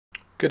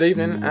Good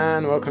evening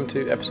and welcome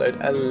to episode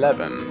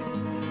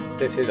 11.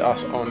 This is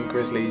us on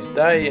Grizzlies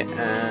Day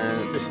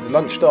and this is the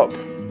lunch stop.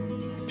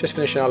 Just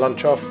finishing our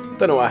lunch off.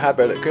 Don't know what I had,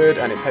 but it looked good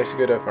and it tasted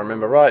good if I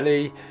remember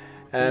rightly.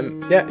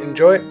 Yeah,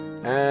 enjoy it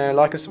and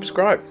like and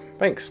subscribe.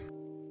 Thanks.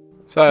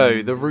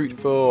 So, the route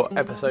for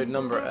episode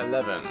number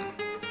 11.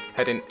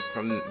 Heading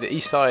from the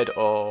east side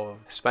of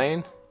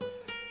Spain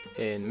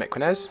in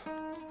Mequinez.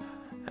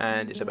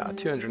 And it's about a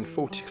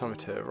 240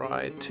 kilometre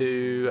ride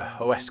to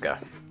Huesca,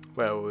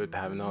 where we'll be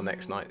having our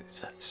next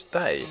night's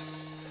stay.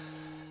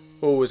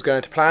 All was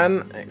going to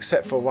plan,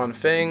 except for one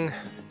thing.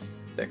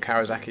 The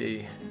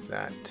Kawasaki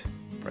that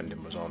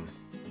Brendan was on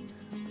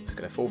was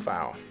going to fall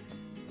foul.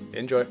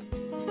 Enjoy.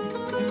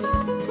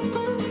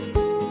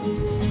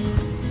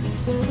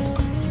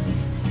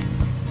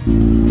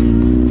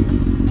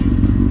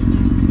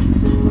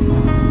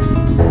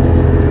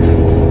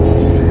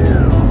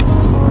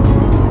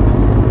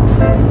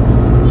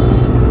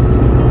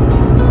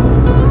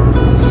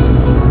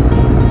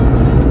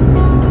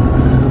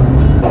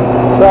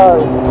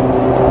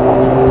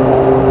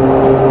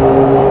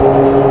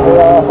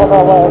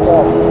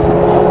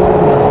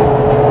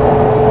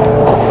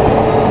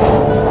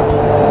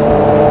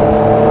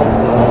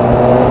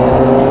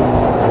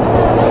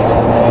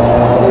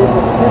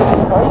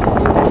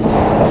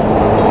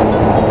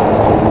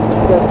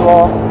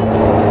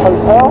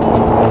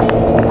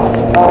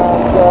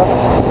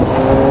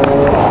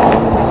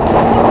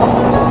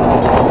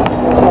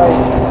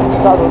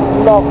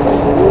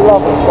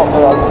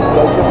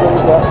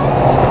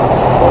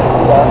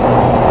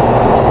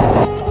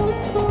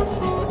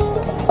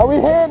 Are we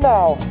here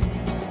now?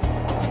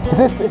 Is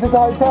this a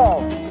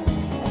hotel?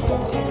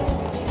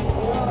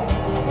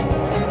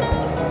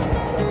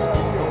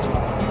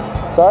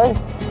 Sorry?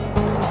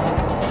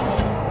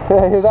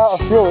 Yeah, he's out of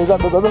fuel. He's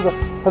at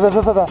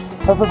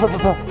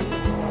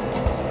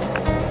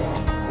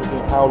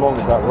How long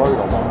is that road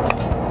on that?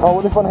 Oh,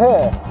 well, this one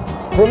here.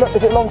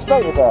 Is it long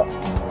straight, is it?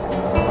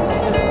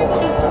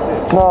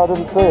 No, I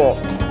didn't see it.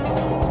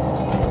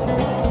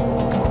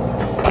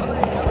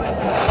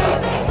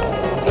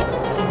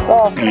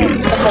 Oh,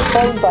 put my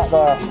phone back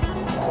there.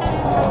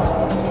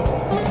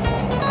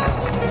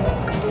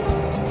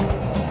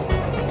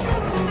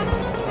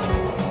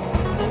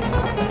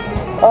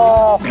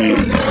 Oh.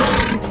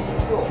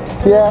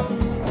 Yeah.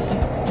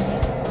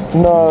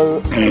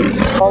 No.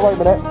 Oh, wait a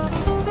minute.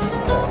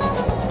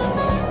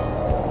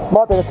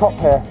 Might be the top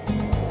here.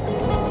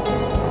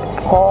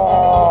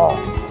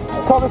 Oh.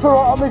 Tom, it's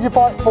alright, I'll move your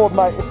bike forward,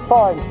 mate. It's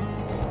fine.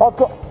 I've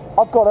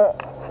got it.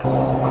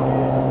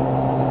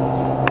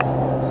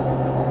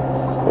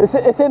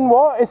 It's in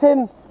what? It's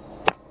in...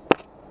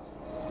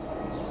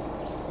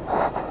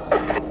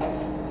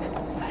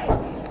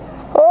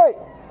 Oi!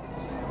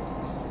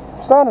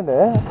 I'm standing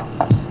there.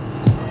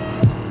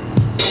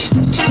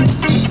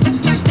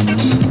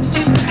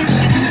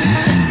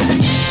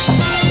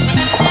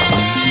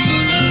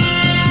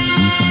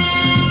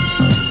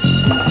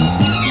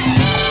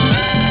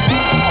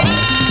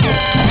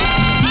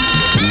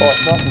 Oh,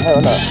 it's nice in here,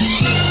 isn't it?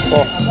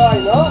 Oh.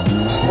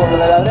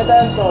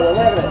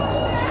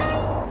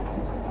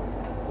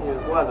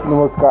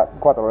 Número 4,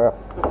 yeah.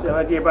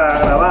 Aquí para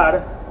grabar.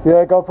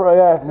 Yeah, go for it,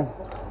 yeah.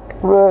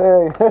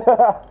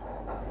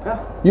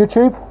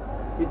 YouTube?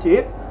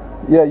 YouTube?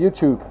 Yeah,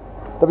 YouTube.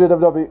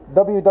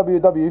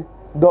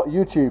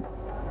 www.youtube.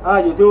 Ah,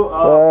 YouTube.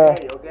 Oh,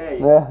 okay, okay.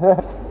 Yeah.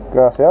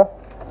 Gracias.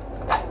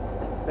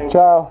 Thank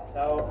Ciao. you.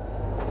 Ciao.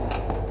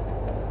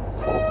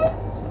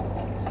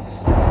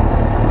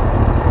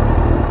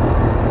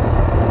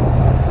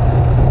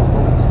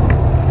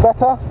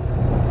 Better?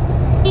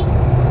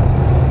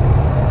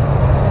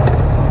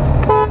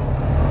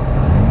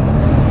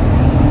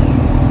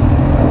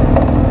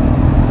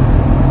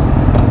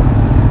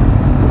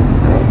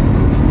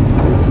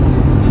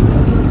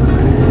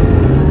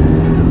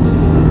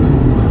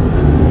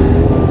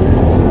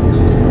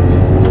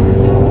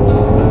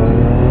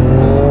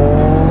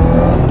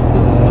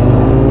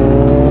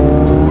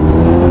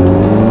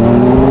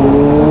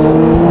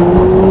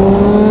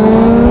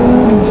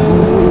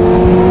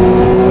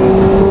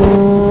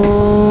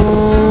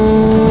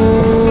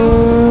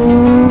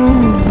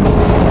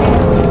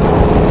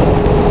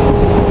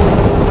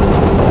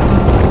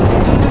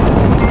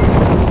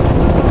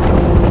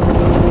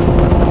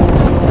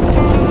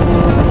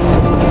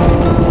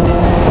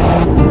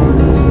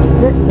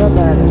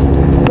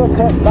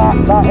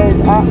 That is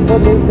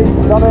absolutely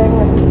stunning.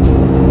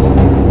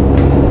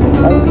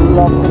 I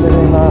love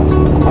doing that.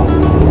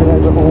 You know,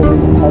 with all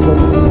these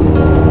peasants.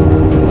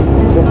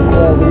 This is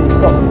where we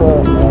stop for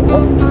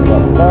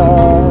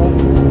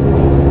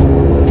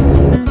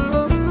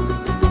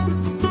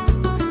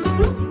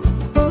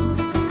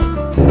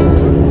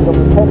Stop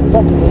for 10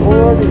 seconds, we've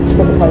already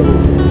got the table.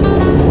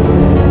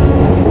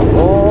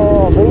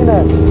 Oh,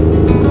 Venus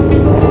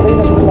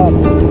Club.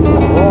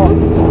 Oh,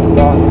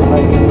 that's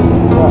amazing.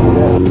 That's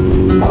it.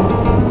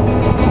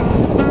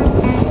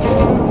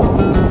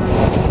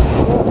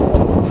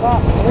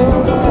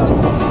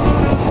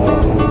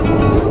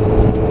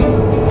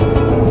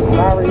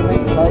 Marry me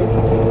place.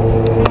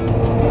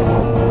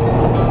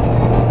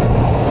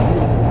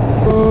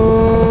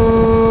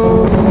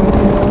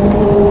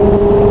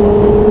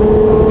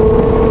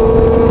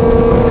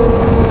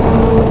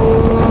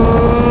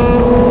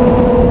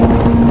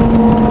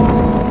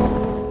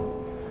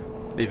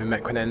 leaving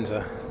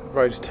Mequinenza. The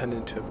road's turned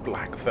into a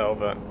black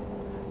velvet.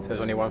 So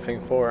there's only one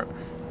thing for it,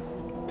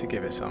 to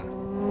give it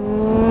some.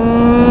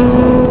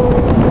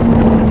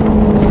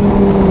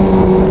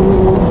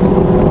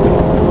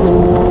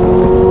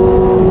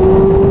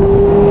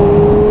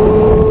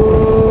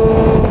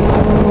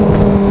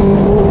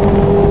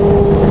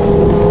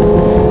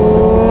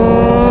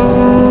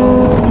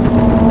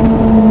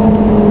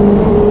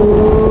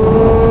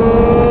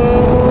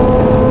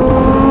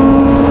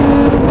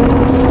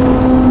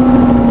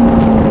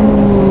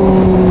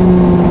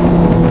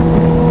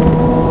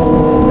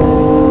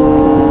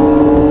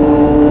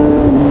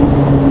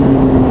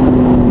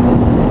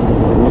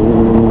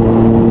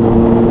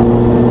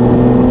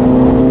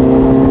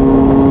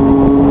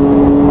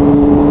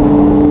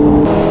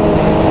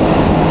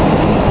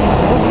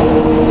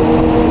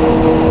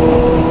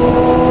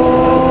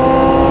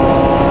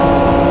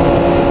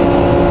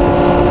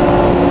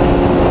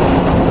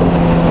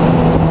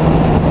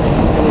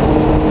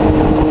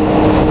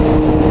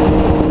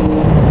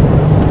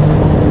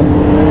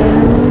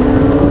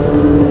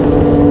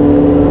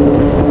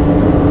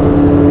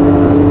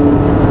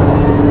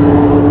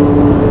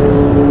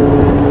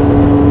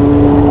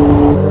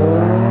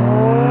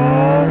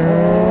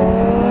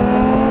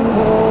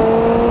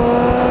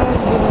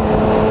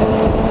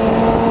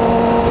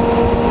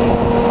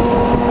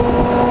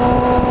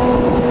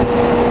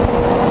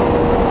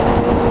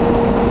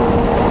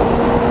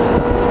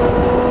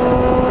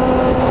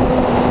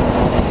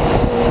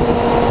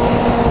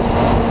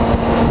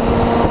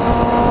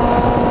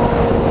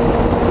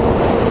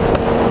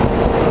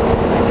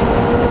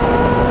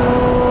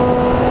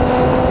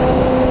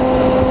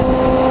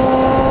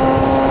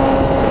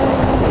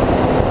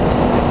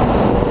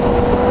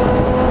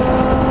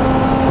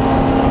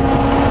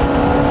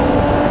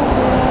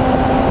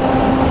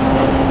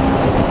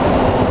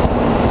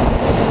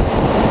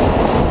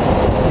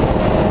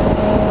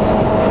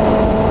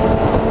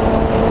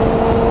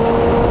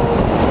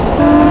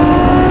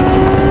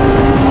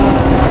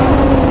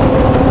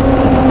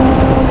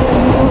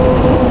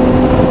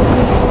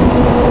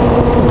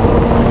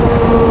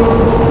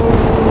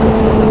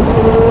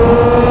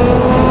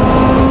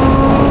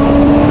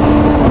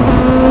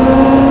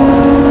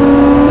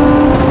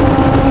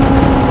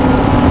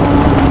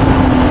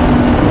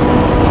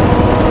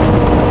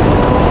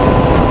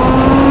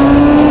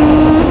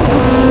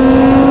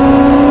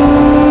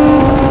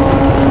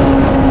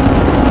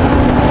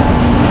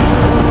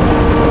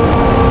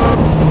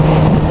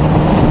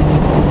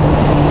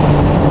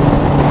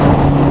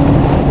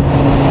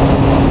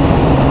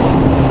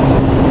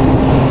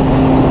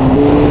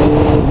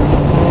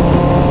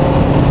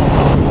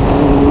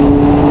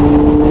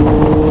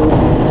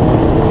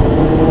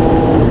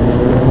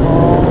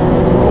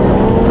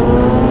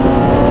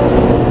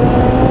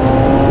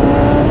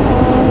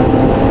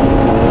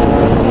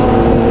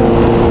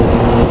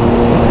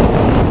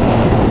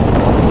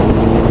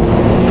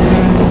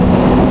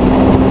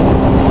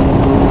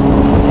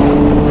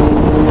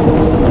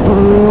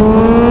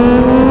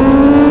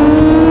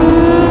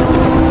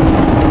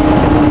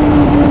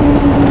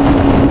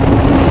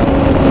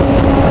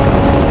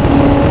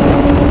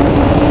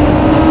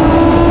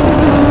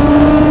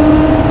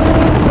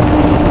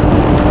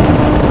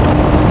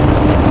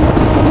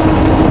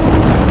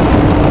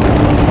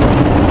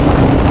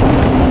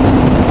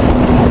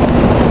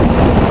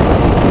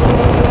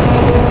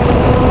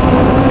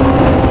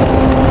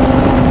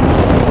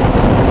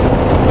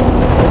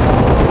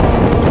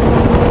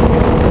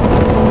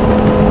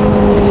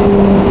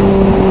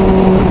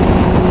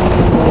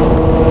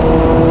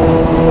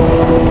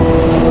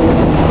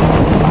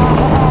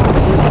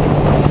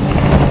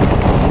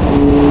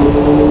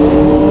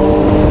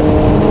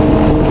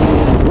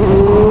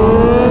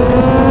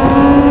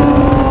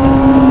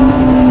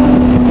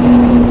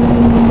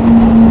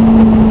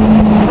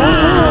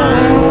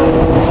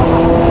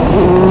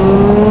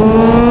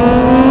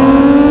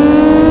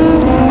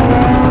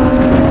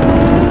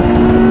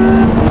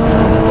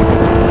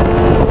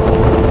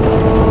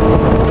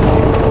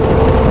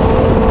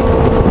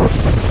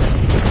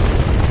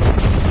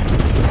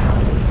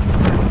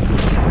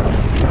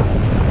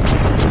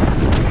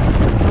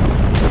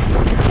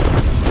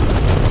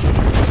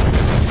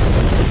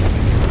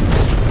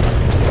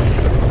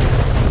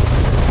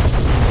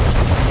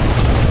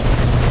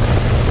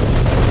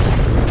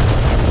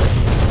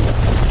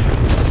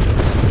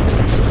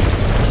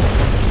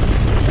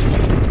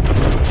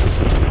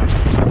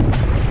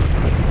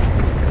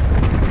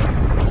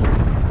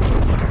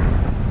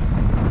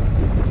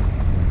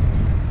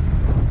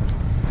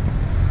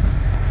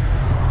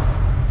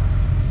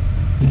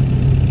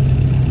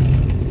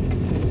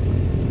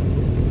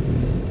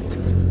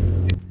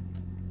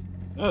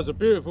 That was a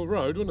beautiful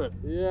road, wasn't it?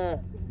 Yeah.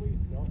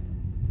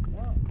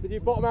 Did you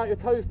bottom out your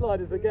toe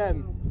sliders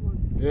again?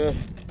 Yeah.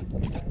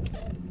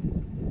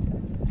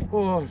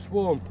 Oh, it's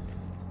warm.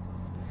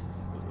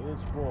 It is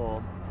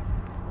warm.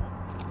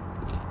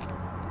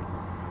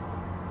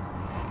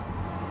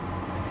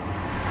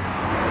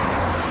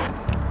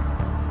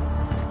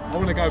 I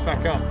want to go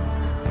back up.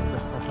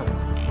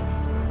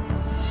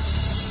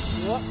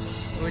 What?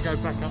 I'm gonna go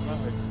back up that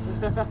way.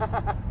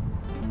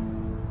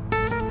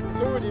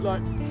 It's already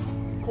like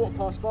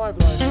 5:15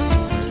 like.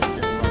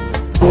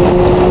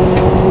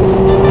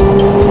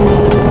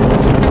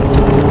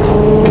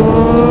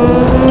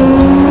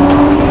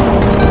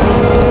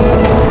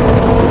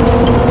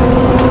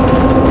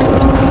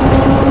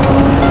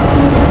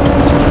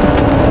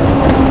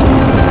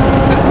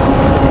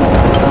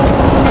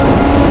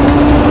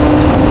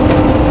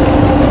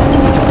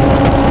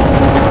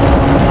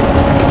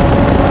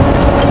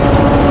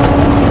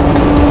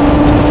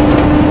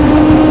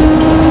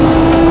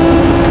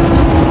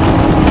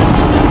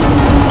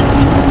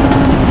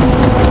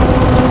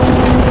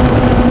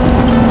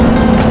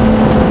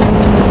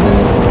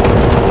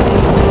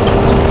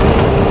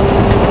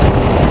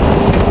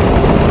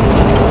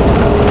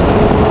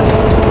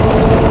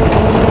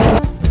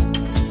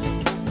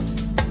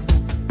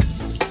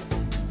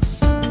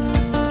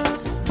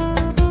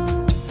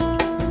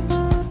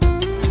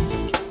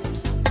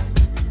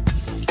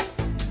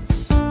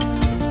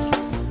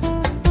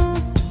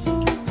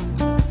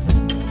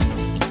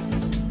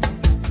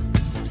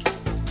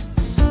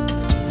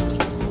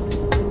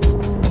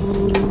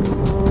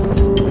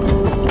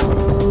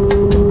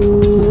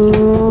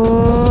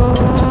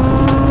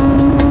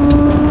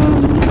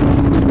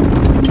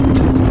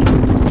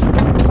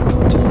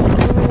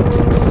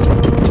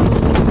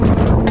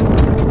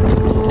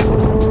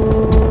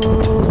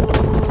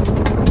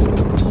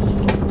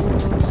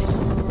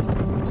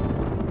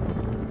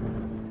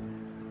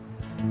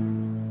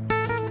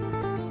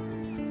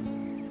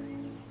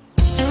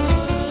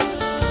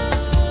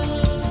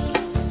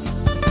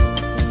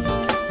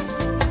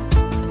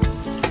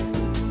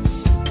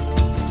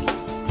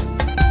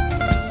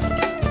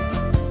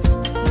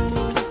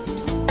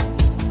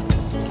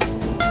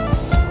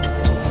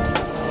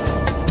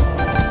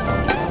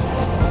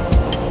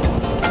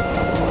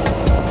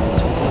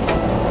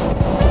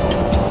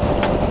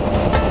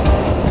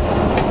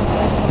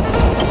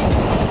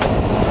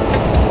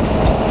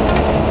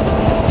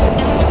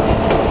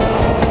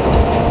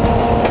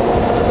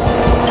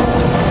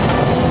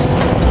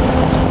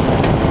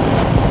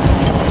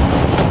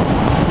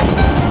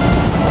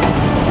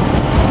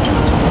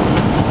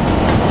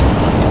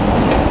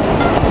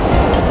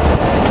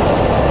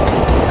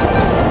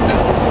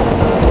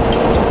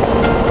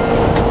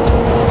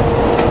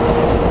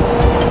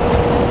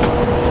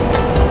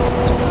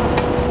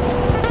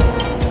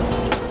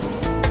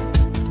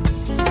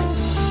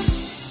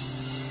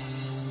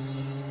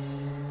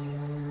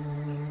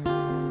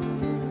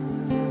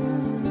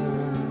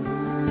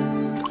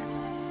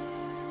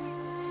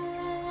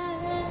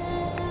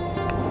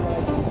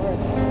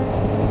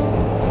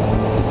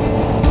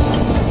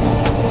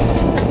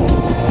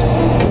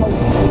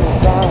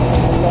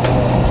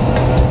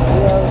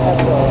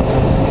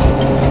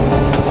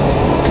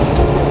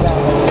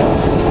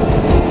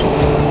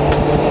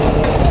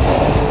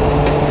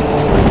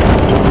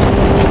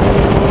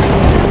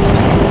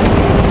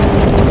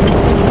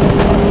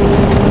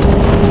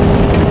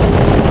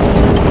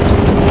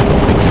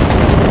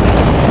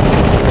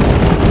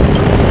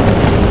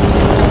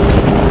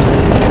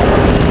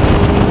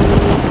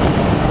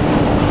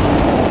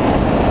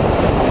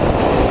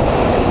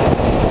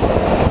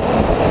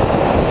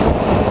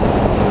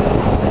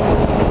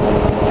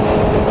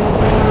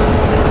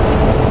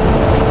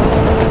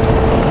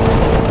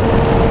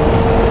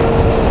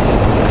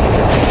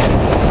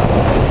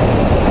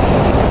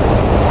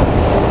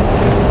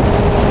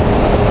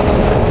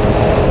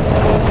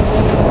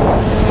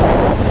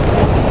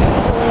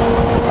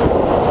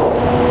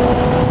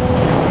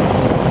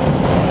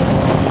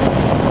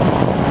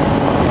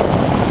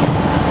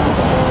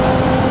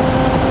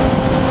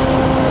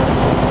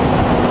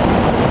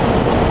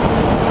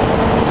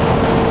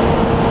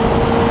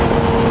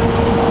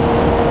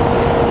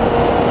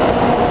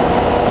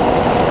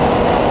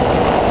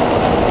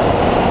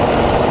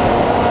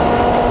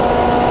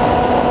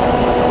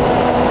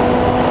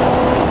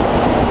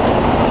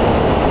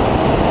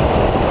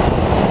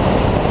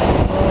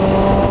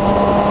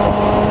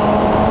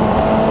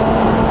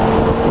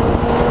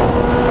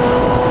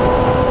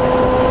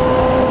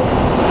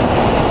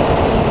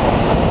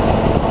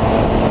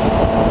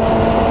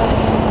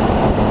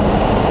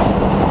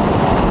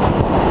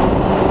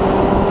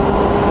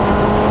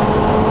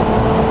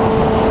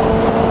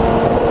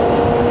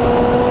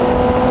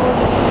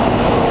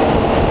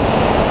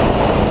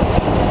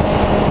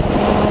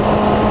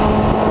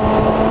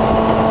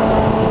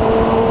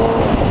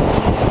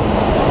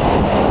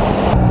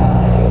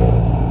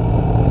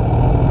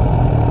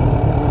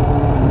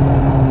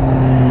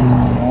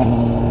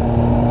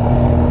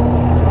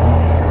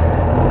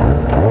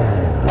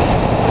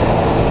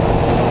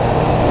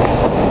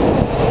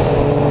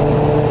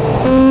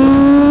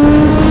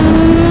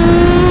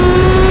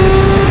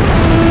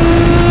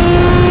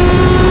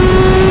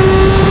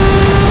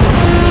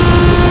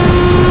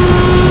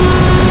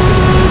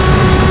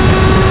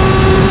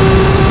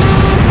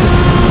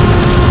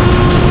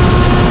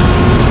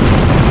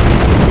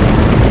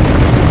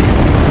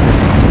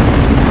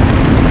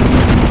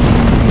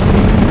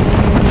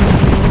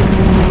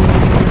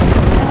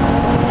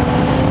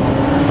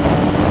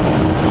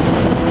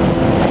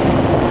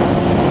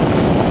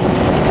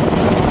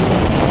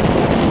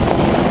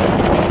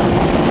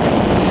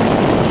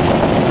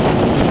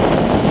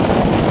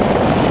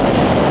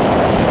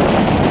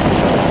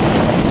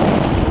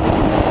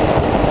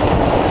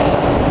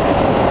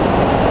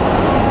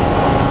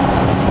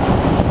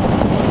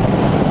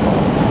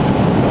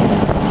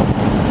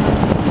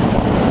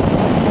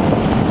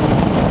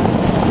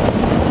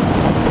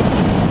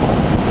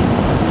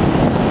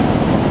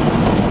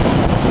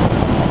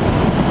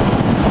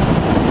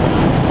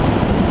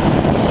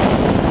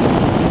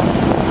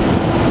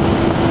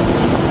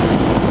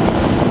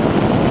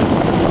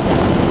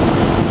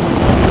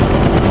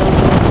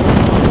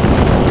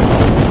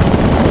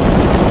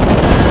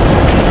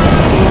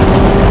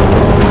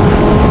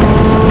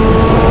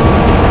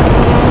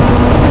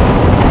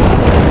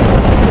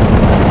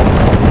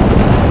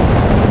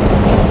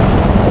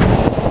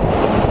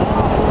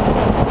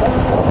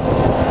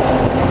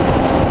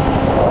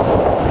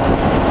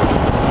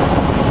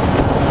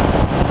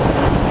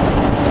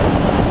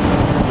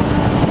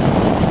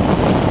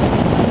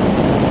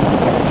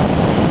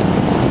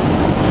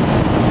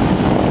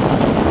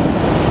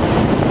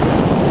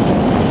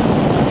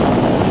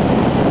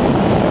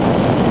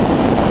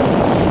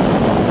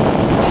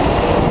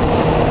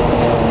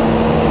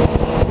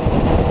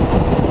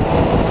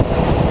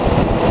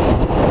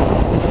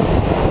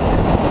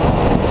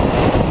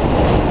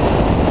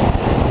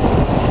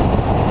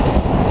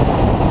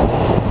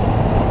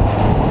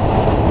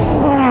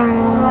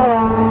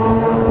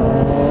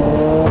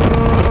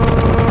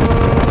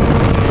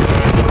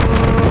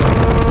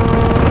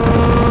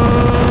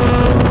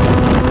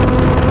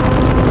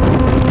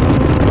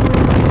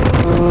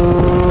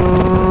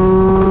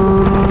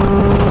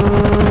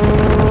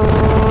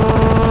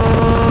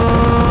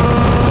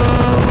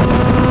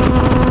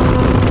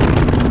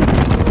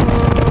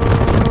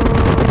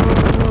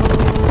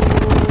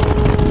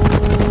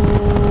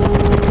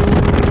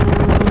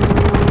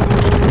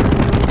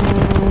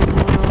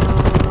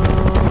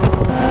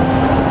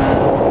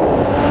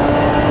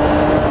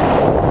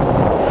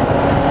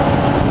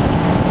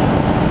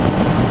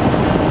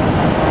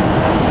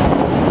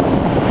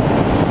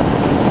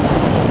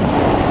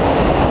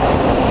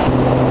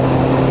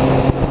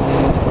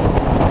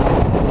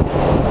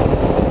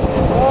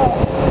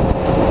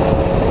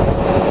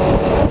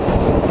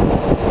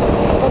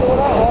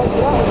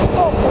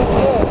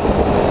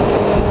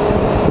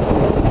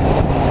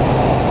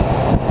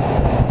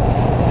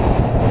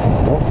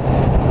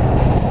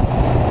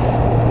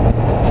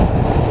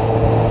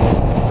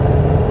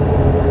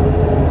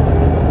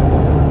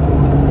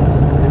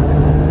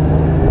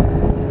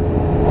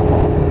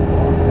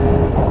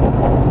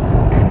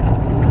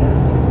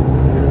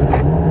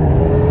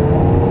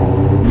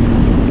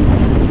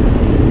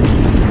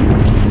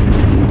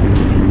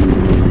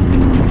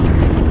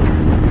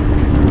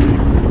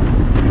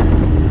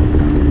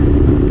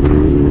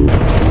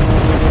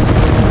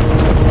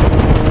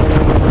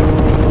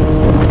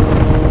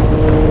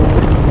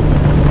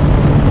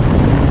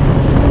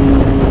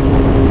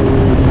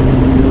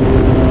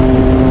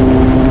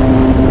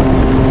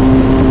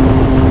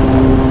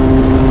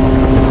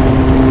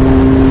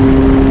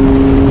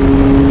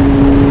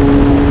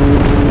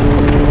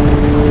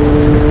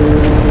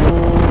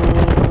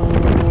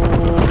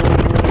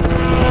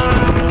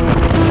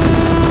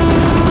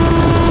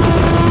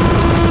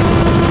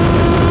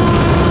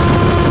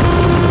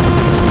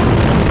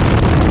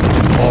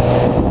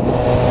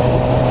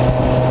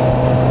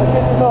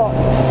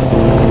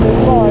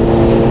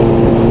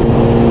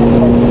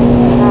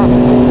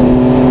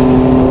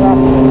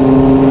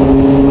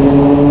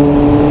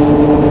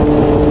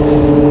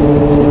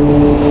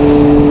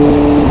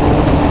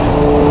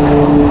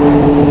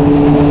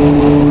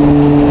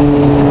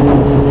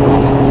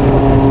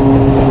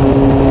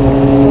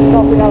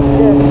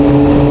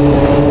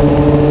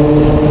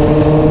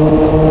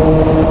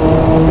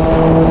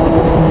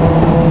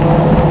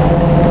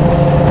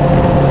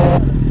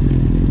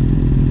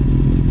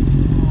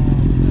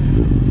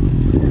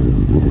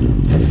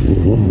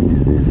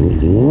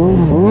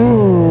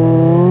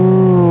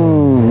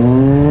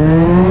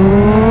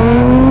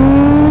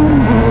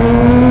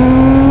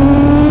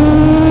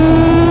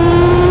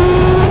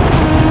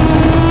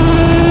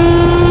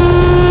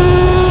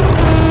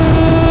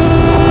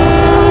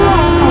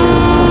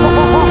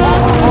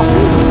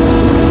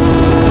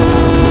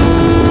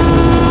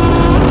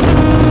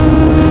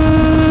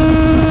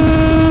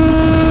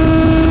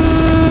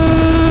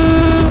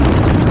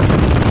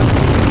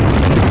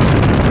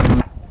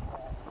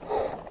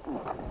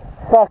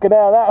 Fucking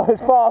hell, that was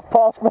fast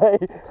past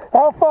me.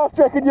 How fast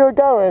do you reckon you were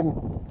going?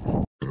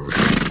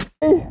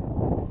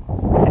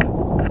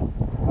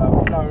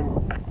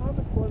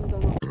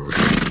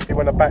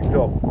 When I backed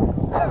off,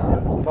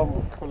 Tom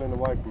was pulling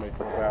away from me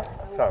for about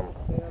a ton.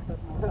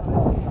 I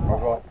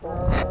was like,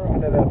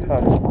 another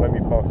ton, maybe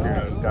past you,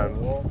 and it was going,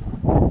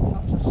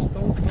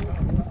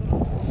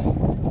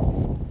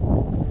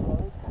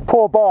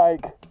 Poor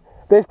bike.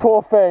 This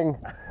poor thing.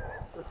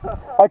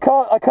 I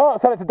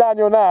can't sell it to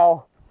Daniel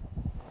now.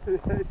 yes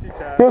you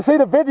can. You'll see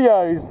the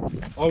videos.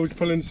 I was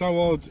pulling so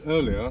hard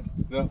earlier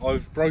that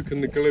I've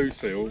broken the glue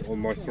seal on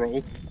my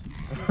throttle.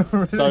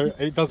 Really? So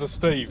it does a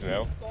Steve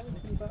now.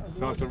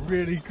 So I have to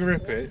really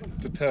grip it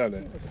to turn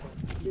it.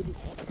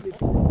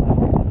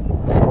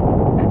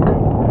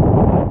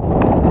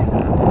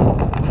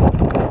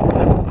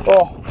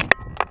 Oh.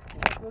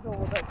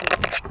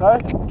 No?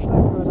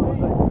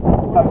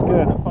 That's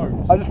good.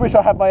 I just wish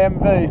I had my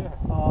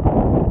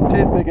MV.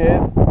 Cheers, big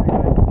ears.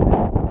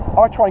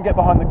 I try and get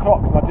behind the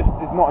clocks and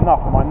it's not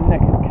enough and my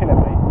neck is killing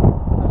me.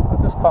 I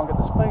just can't get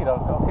the speed.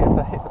 I've got to get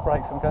to hit the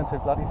brakes. I'm going too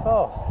bloody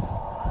fast.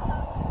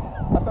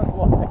 I don't know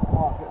what.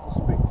 Can't get the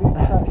speed. Did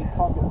you say you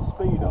can't get the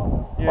speed on?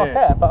 Yeah. Well, I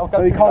can, but I'll go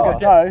But he too can't fast.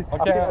 get, no,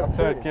 I get out of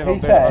third gear, He I'm doing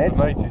said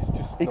 180, it's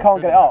just he not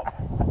can't good get it up.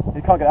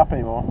 He can't get it up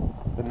anymore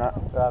than that.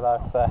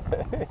 No,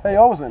 Hey,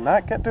 I wasn't in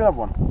that. Do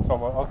another one. Tom,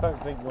 I don't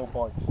think your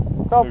bike's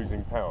Tom,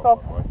 losing power, Tom,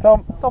 by the way.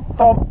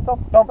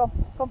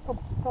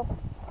 Tom.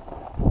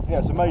 Yeah,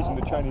 it's amazing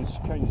the change of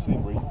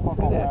scenery.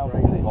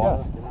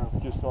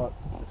 Just like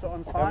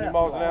How many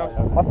miles an hour?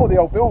 I thought the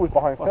old Bill was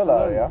behind Phil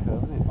earlier. There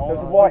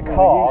was a white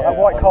car. That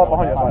white car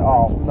behind you. I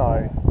was like, oh no.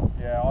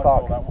 yeah, I Fuck.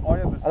 saw that. I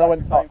had the And I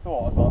went, same thought.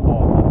 I was like,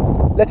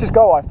 oh, Let's just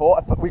go, I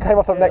thought. We came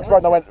off the next road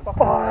and I went,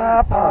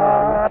 bah,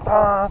 bah,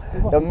 bah.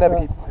 They'll never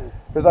keep.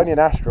 It was only an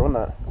Astra,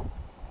 wasn't it?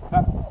 I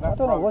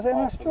don't know, was it an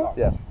Astra?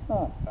 Yeah.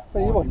 But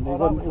he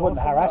wouldn't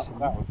harass him.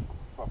 That was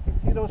fucking.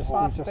 See those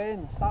fast just-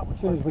 bends? That was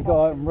As soon as we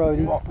got out and rode,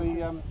 he What the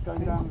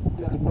going down?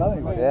 just didn't go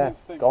anywhere.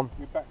 Yeah, gone.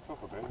 We backed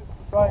off a bit.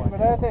 Right, we're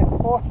ready.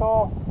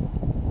 Photo.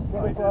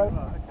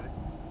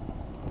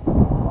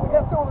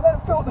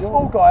 Let's fill the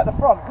small guy at the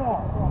front. Go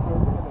on.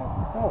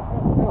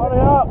 Hurry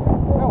up.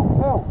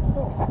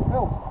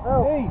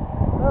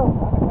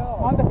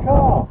 On the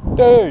car.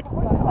 Dude.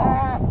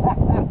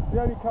 The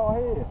only car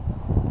here.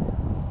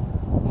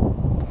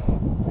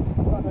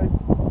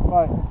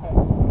 Right.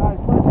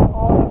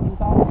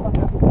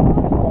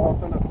 I'll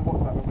send that to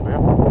WhatsApp.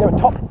 Yeah, but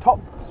top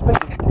speed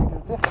is cheaper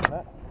than different, isn't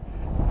it?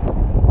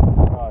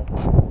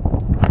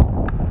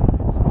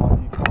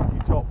 You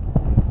top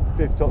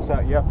fifth tops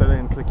out. You have to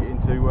then click it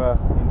into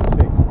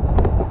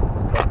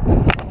sixth.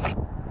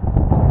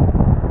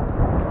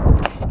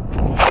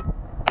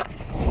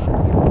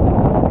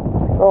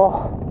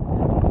 Oh.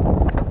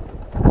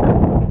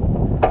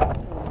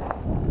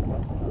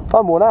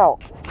 I'm worn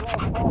out.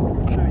 Faster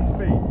with silly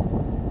speeds.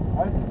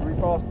 We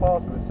fast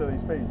faster with silly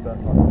speeds that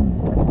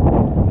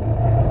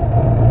time.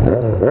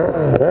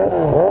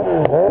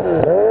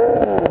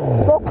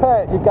 Stop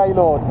it, you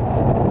gaylord.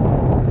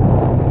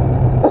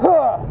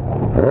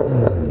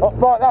 Oh,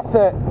 right, that's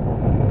it.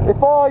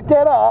 If I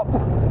get up,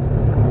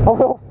 I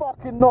will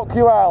fucking knock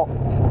you out.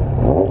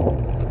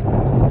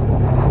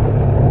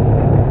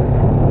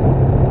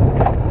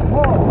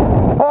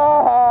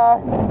 Ah.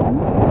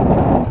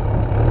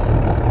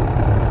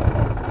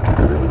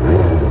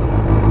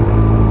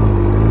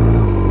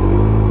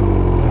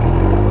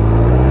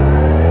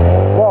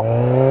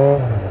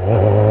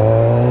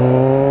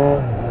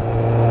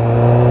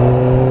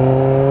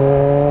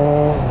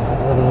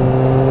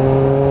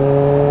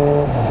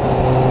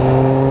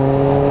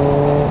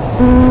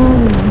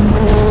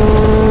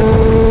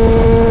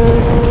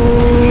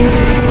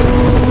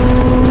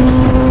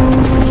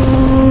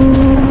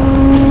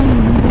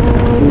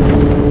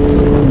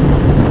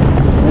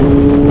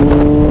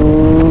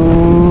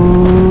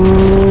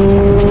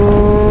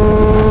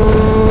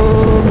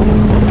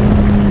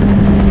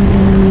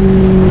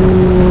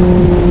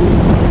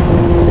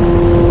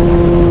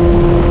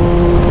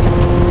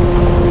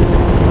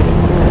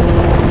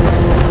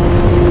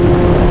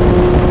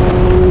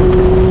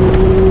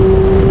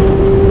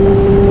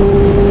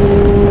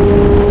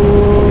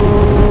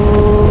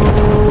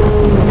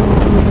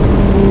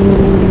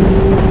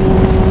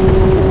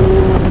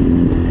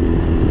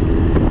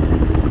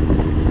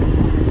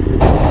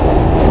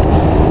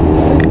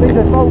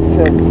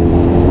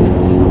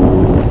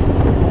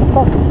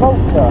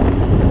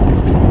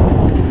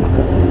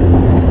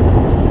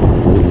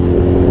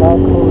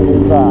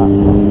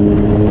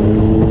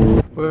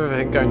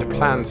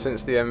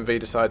 Since the MV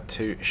decided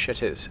to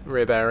shit its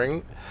rear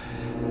bearing,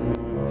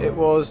 it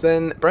was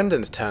then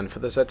Brendan's turn for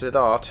the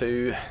ZZR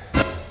to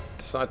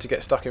decide to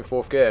get stuck in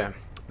fourth gear.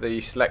 The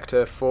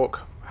selector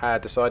fork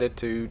had decided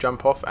to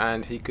jump off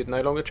and he could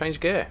no longer change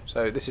gear.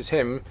 So this is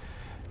him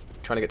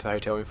trying to get to the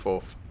hotel in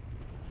fourth.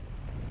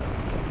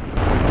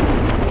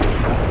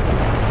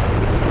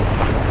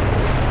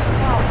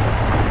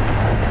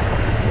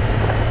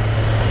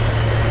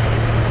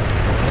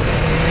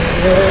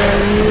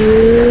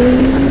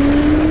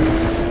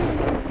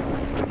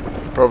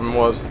 problem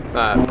was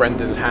that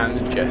Brendan's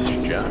hand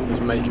gesture was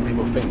making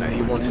people think that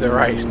he wanted a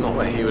race, not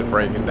that he was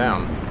breaking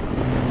down.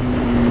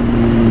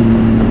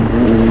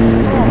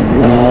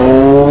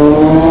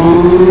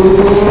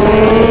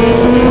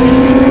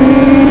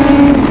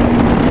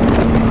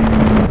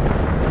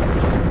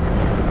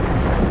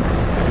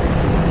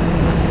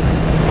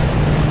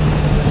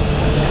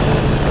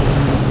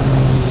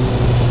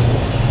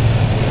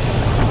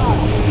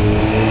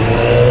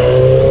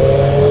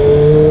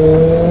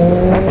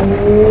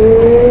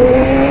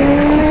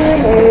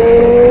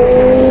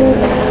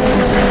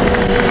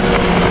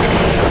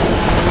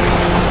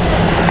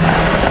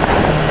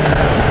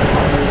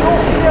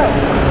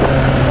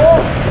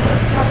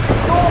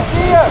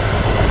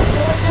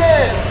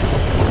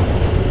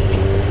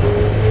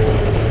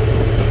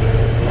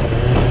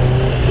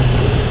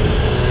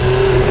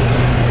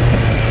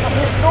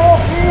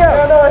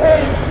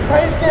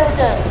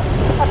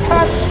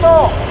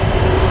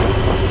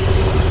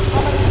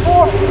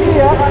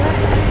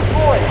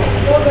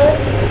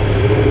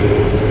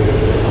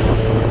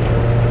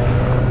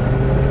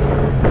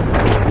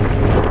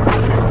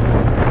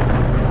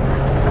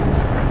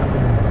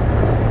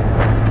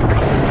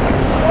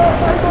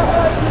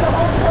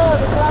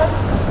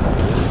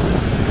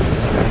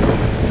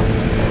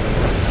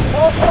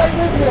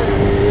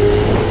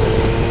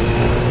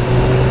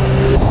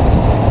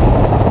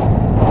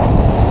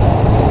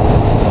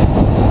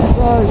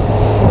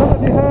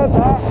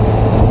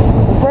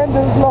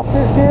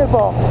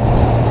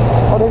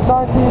 On his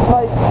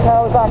 19-plate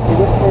Kawasaki,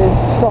 which is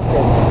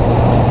shocking.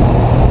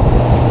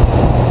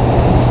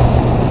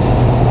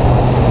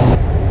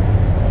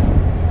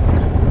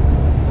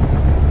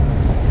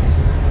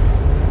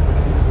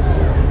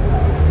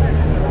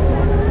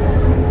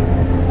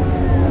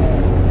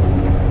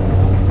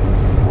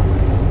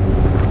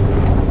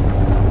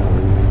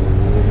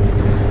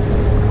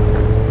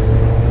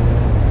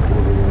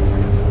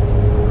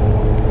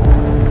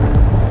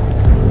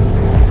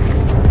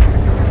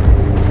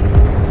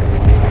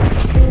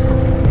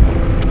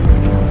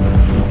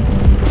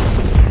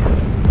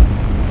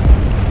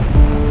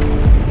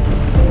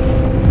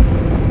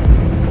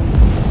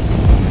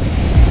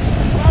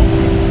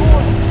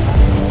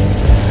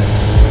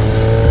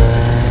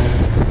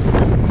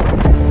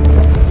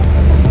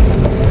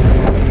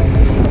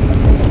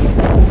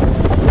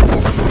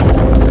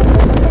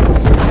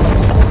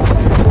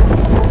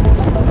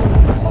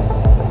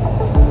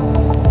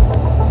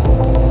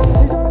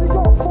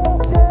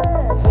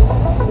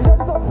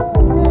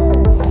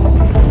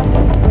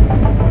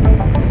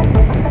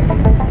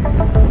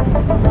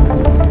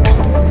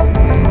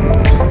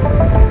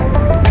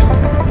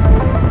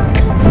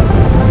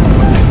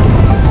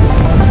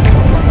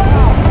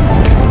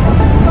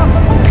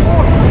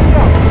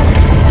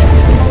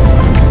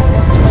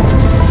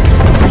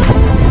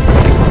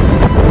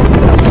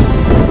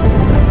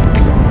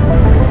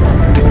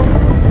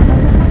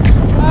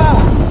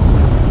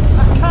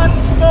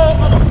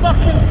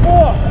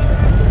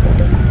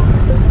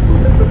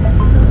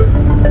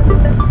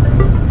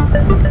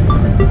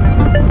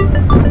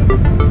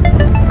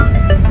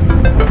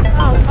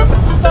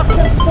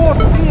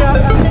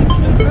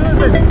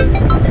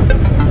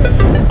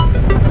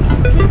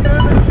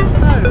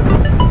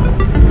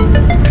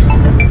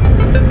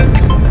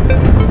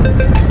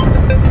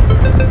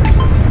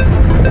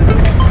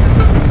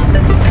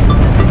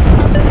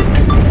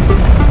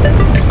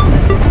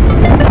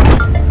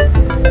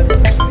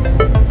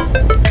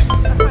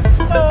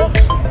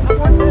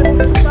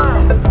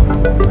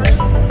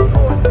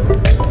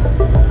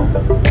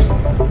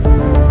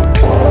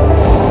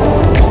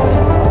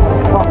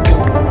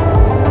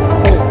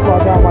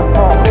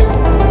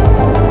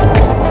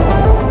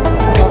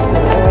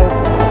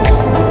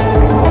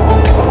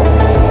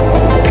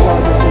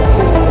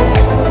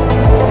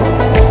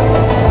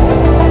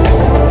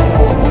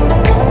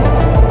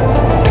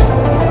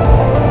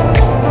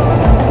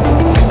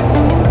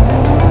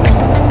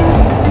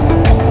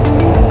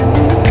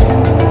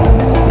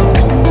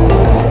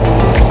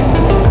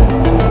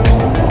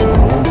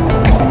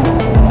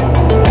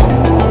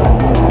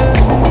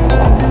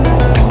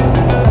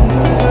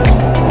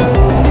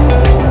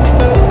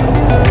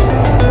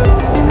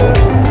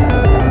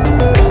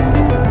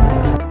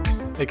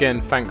 Again,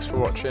 thanks for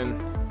watching.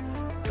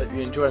 Hope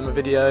you enjoy my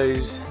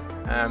videos.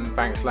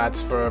 Thanks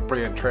lads for a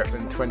brilliant trip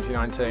in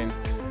 2019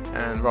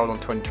 and roll on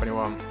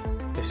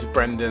 2021. This is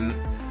Brendan.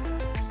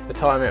 The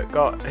time it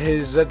got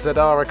his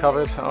ZZR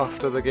recovered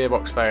after the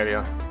gearbox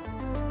failure.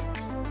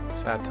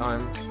 Sad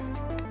times.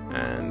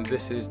 And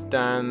this is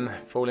Dan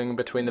falling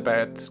between the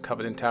beds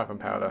covered in talcum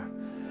powder.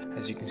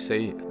 As you can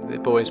see, the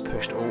boys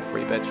pushed all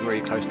three beds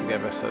really close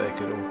together so they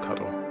could all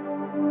cuddle.